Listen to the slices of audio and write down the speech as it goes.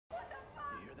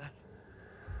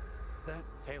What's that?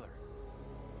 Taylor.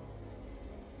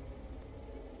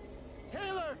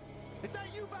 Taylor! Is that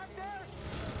you back there?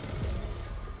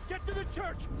 Get to the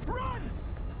church! Run!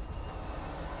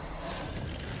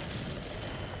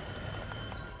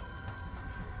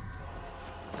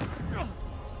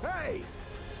 Hey!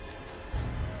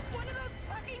 One of those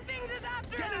fucking things is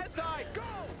after Get us! inside! Go!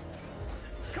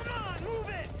 Come on, move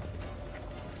it!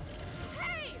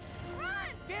 Hey! Run!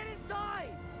 Get inside!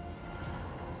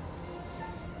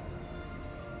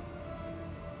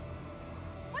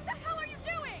 What the hell are you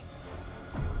doing?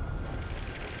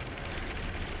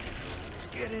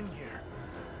 Get in here.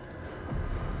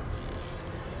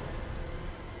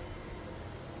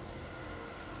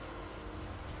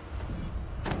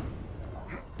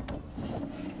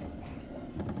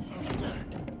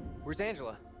 Where's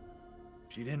Angela?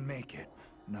 She didn't make it.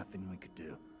 Nothing we could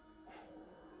do.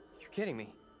 You're kidding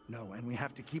me. No, and we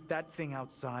have to keep that thing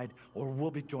outside, or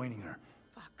we'll be joining her.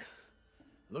 Fuck.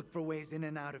 Look for ways in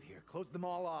and out of here. Close them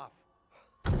all off.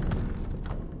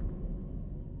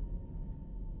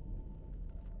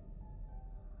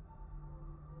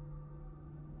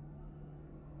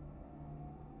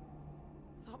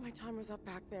 Thought my time was up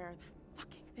back there. That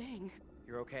fucking thing.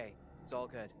 You're okay. It's all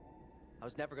good. I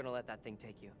was never gonna let that thing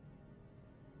take you.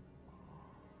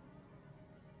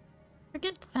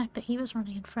 Forget the fact that he was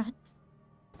running in front.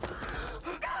 I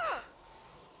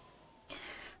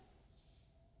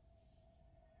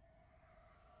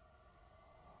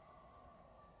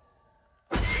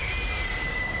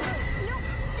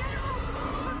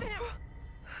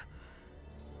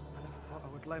never thought I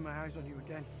would lay my eyes on you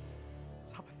again.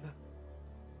 Tabitha.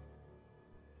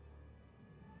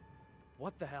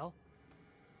 What the hell?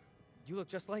 You look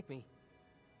just like me.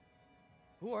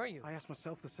 Who are you? I asked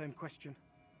myself the same question.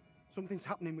 Something's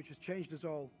happening which has changed us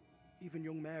all, even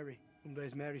young Mary. Some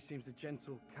days Mary seems the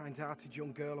gentle, kind-hearted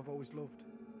young girl I've always loved.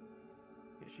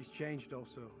 Yet she's changed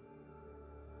also.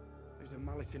 There's a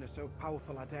malice in her so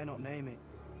powerful I dare not name it.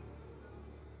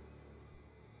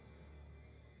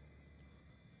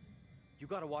 You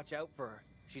gotta watch out for her.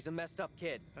 She's a messed up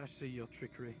kid. I see your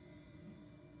trickery.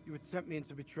 You would tempt me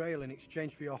into betrayal in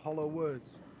exchange for your hollow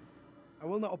words. I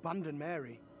will not abandon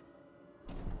Mary.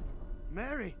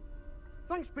 Mary!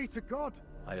 Thanks be to God!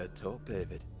 I had talk,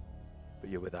 David, but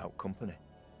you're without company.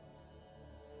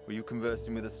 Were you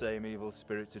conversing with the same evil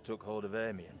spirits who took hold of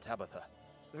Amy and Tabitha?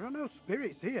 There are no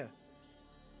spirits here.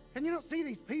 Can you not see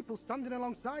these people standing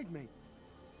alongside me?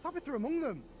 Tabitha among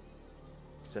them.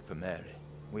 Except for Mary,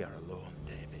 we are alone,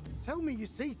 David. Tell me you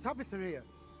see Tabitha here.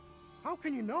 How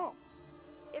can you not?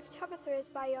 If Tabitha is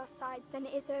by your side, then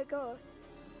it is her ghost.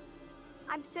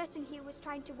 I'm certain he was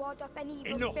trying to ward off any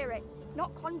evil Enough. spirits,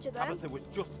 not conjure them. Tabitha was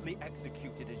justly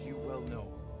executed, as you well know.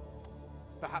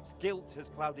 Perhaps guilt has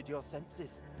clouded your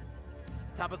senses.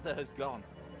 Tabitha has gone,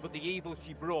 but the evil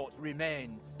she brought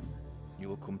remains. You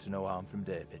will come to no harm from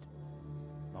David.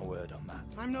 My word on that.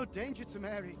 I'm no danger to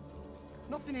Mary.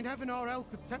 Nothing in heaven or hell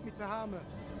could tempt me to harm her.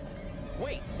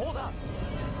 Wait, hold up!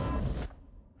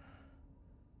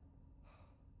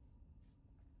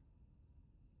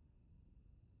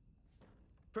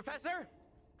 Professor?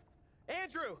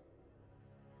 Andrew!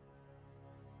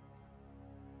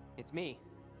 It's me.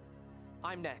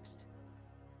 I'm next.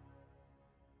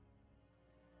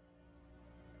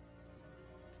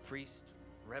 The priest,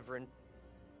 reverend,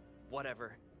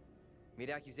 whatever, made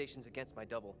accusations against my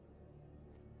double.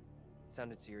 It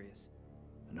sounded serious.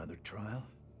 Another trial?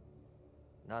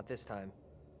 Not this time.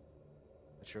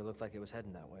 It sure looked like it was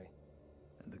heading that way.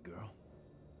 And the girl?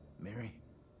 Mary?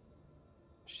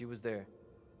 She was there.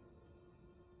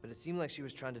 But it seemed like she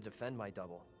was trying to defend my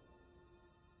double.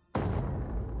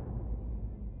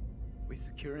 We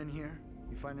secure in here?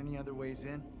 You find any other ways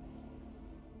in?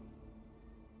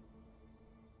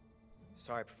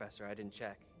 Sorry, Professor, I didn't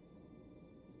check.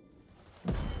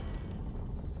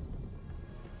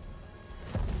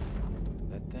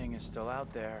 That thing is still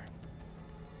out there.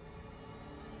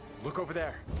 Look over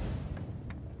there.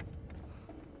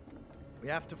 We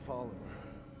have to follow her.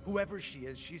 Whoever she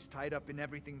is, she's tied up in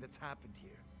everything that's happened here.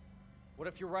 What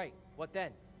if you're right? What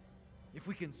then? If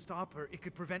we can stop her, it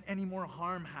could prevent any more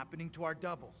harm happening to our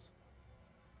doubles.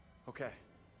 Okay.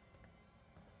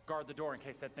 Guard the door in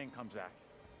case that thing comes back.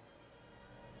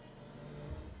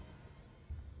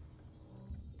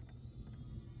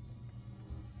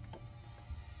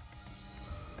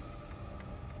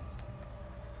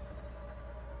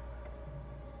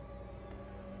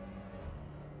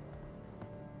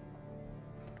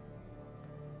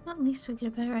 At least we get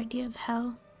a better idea of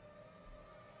how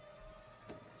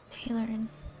Taylor and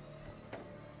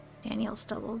Daniel's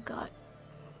double got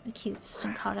accused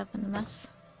and caught up in the mess.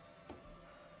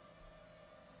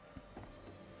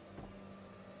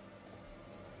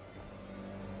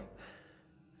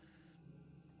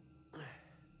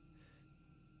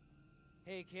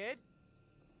 Hey, kid.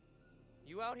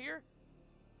 You out here?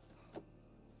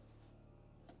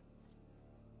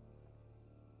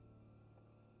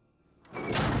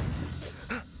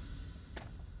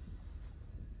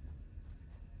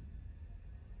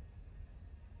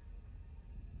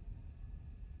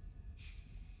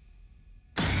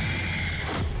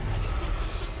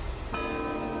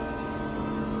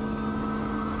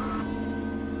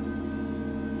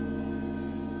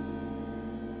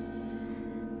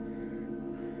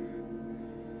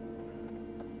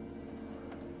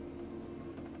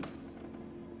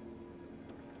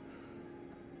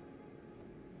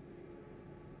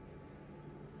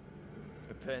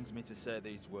 It pains me to say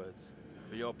these words,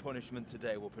 but your punishment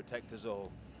today will protect us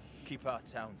all. Keep our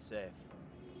town safe.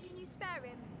 Can you spare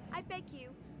him? I beg you.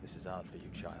 This is hard for you,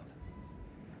 child.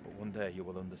 But one day you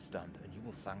will understand, and you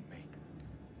will thank me.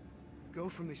 Go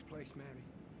from this place, Mary.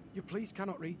 Your pleas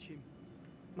cannot reach him.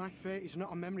 My fate is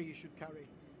not a memory you should carry.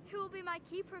 Who will be my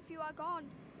keeper if you are gone?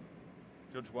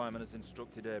 Judge Wyman has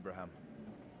instructed Abraham.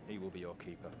 He will be your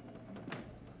keeper.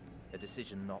 A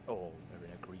decision not all are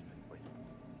in agreement with.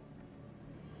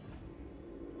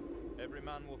 Every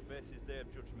man will face his day of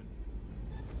judgment.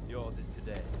 Yours is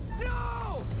today.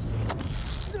 No!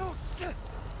 No!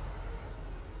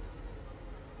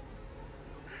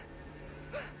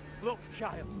 Look,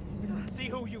 child. See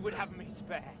who you would have me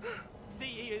spare. See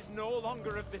he is no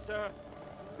longer of this earth.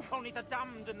 Only the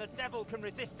damned and the devil can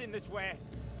resist in this way.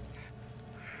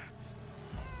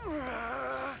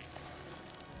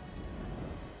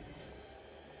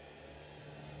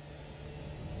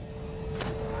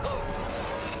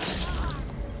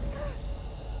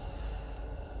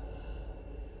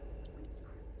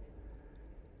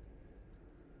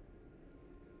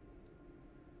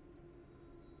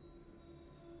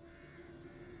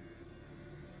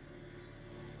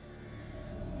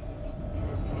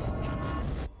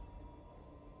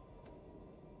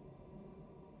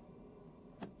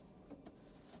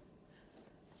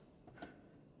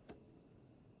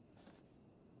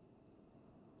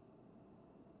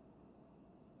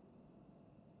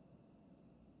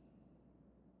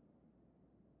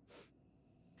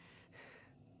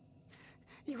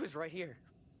 He was right here.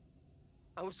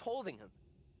 I was holding him.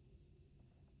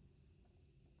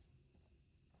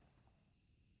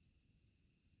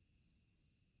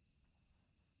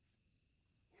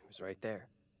 He was right there.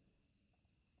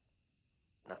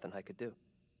 Nothing I could do.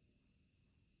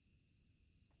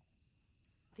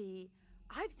 The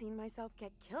I've Seen Myself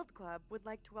Get Killed Club would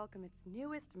like to welcome its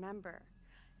newest member.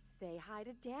 Say hi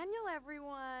to Daniel,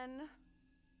 everyone.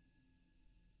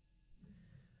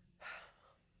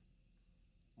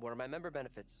 What are my member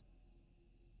benefits?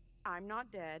 I'm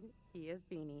not dead. He is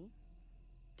Beanie.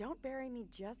 Don't bury me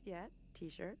just yet,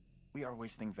 T-shirt. We are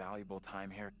wasting valuable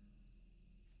time here.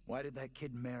 Why did that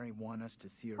kid Mary want us to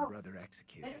see her brother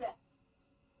executed?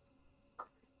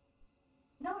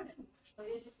 No, it didn't.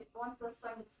 It just once the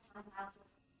sun hits the houses.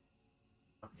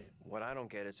 What I don't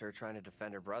get is her trying to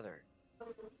defend her brother.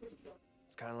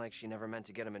 It's kind of like she never meant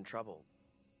to get him in trouble.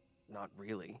 Not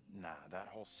really. Nah, that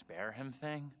whole spare him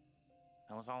thing?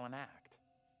 That was all an act.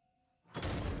 There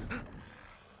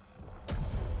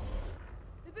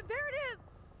it is!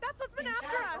 That's what's been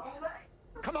after us!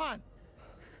 Come on!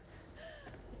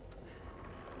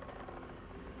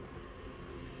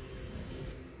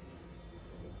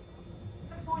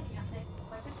 Pointing at things,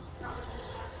 like it's just not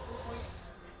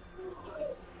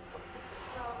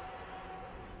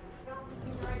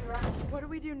What do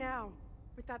we do now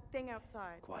with that thing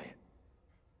outside? Quiet.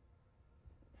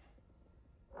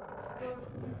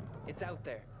 It's out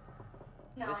there.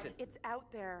 No, Listen. It's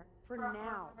out there for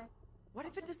now. What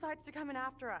if it decides to come in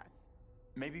after us?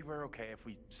 Maybe we're okay if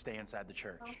we stay inside the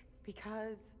church.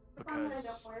 Because...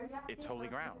 Because it's holy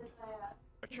ground.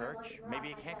 A church? Maybe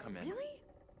it can't come in. Really?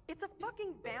 It's a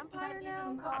fucking vampire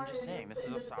now? I'm just saying, this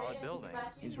is a solid building.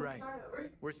 He's right.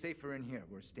 We're safer in here.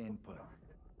 We're staying put.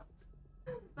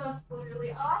 That's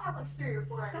literally. Oh, I have like 3 or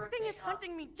 4. That thing is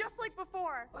hunting me just like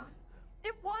before.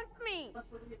 It wants me.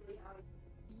 That's literally how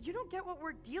You don't get what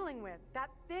we're dealing with. That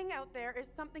thing out there is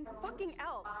something fucking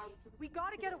else. We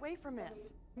gotta get away from it.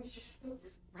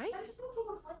 Right?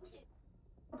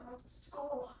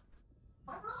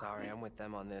 Sorry, I'm with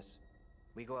them on this.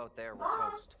 We go out there, we're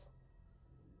toast.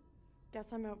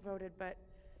 Guess I'm outvoted, but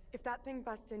if that thing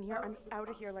busts in here, I'm out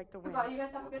of here like the wind. You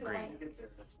guys have a good night.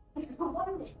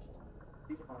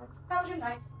 Have a good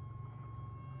night.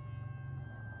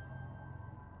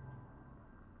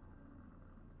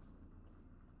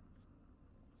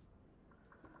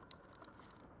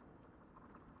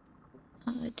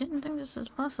 I didn't think this was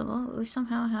possible, but we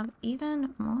somehow have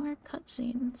even more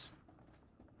cutscenes.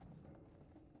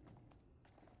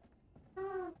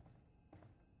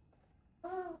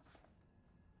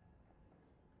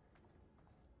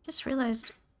 Just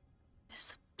realized,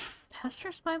 is the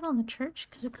pastor's Bible in the church?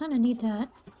 Because we kind of need that.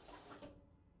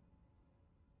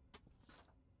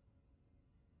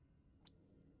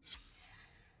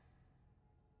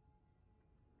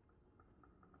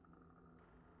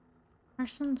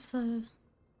 Carson's the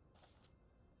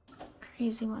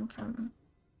crazy one from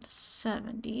the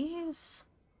 70s.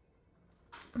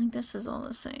 I think this is all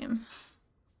the same.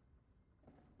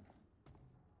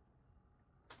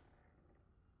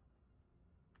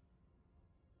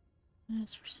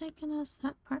 Has forsaken us,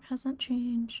 that part hasn't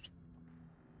changed.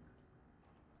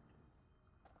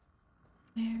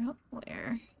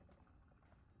 Where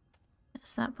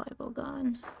is that Bible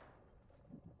gone?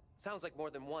 Sounds like more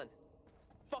than one.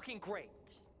 Fucking great!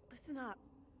 Just listen up.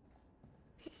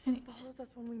 Okay. It follows us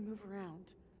when we move around.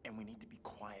 And we need to be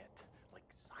quiet, like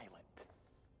silent.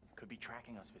 Could be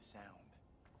tracking us with sound.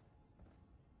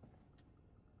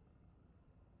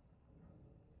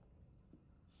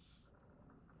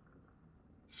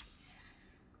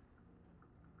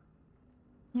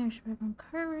 There's Reverend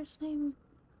Carver's name.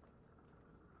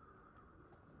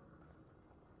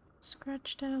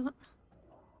 Scratched out.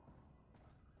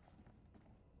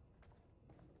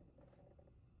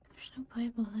 There's no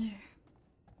Bible there.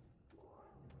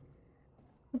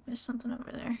 There's something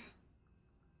over there.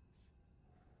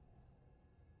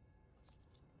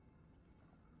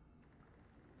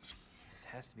 This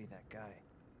has to be that guy.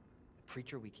 The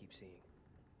preacher we keep seeing.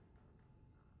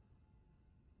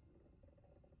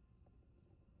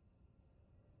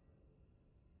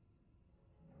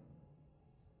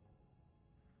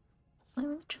 Why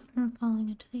were the children falling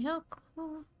into the elk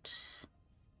boat?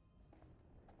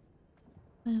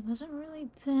 But it wasn't really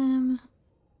them.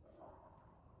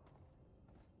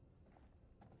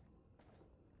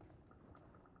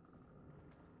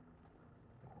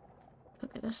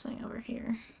 Look at this thing over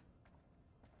here.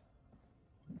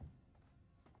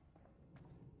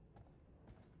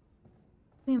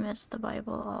 We missed the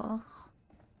Bible. I'll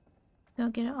go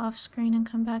get it off screen and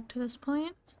come back to this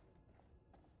point.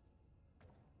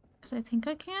 Because I think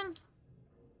I can.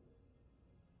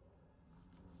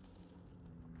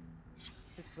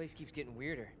 This place keeps getting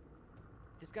weirder.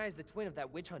 This guy is the twin of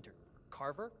that witch hunter,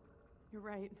 Carver? You're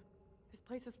right. This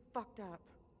place is fucked up.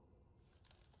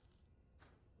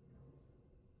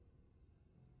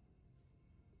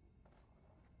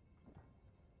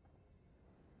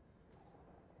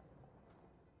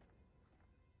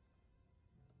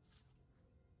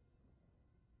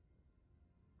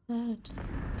 That.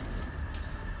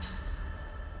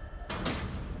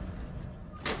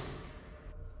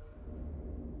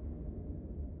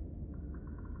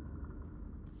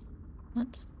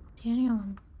 What's Daniel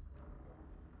and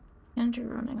Andrew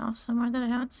running off somewhere that I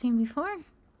haven't seen before?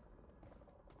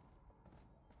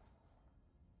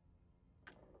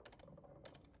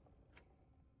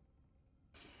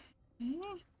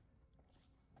 Okay.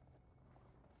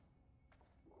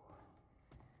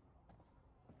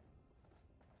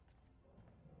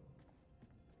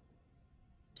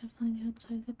 Definitely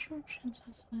outside the church, and so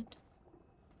is that.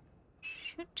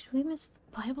 Shoot, did we miss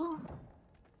the Bible?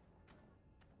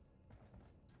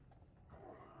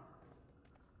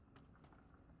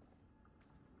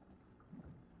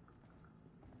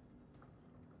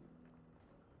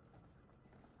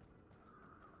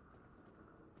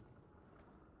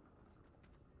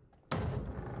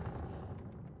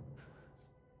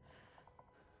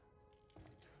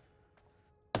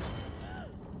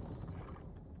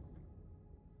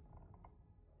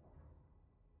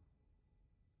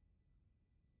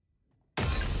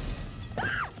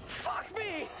 Fuck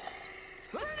me!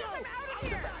 Let's go! Out of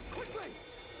here! Quickly!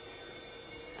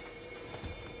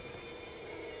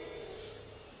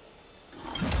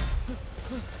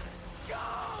 Go!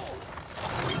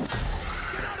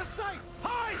 Get out of sight!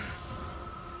 Hide!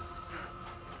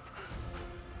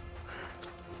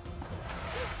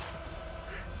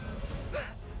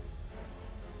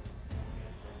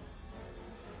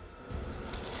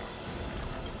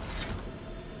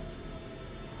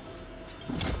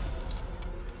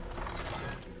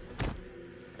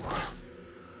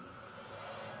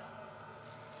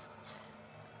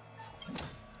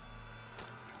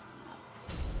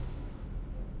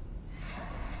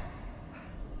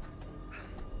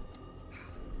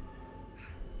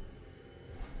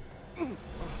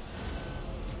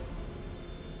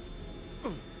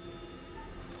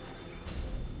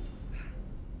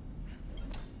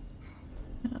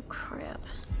 Oh crap.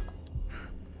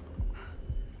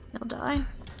 They'll die.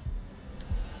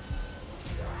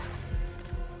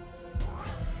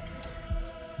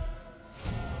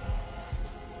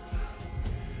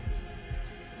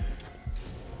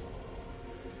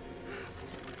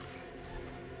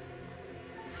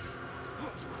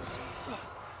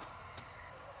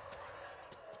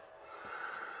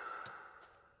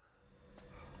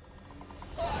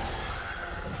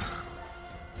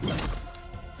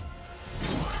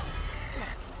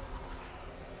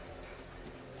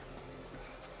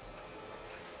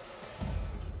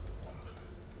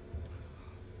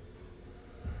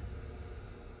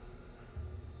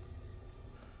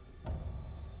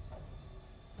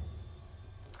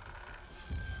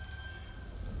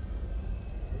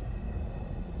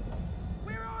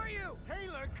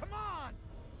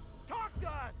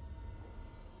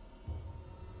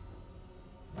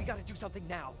 We gotta do something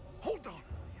now. Hold on.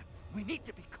 We need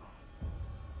to be calm.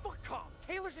 Fuck calm.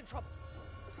 Taylor's in trouble.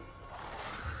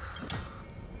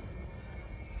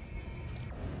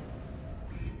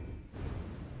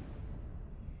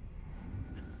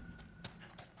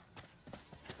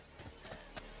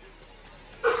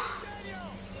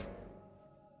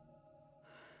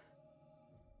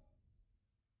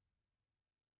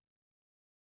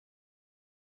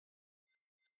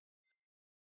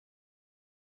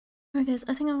 Alright guys,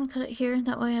 I think I'm gonna cut it here,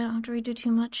 that way I don't have to redo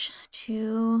too much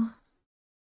to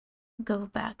go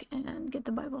back and get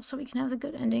the Bible so we can have the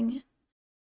good ending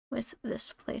with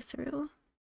this playthrough.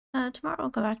 Tomorrow I'll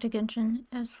go back to Genshin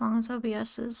as long as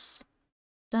OBS is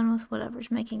done with whatever's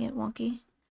making it wonky.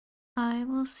 I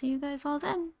will see you guys all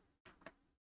then.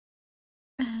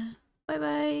 Bye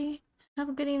bye. Have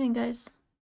a good evening, guys.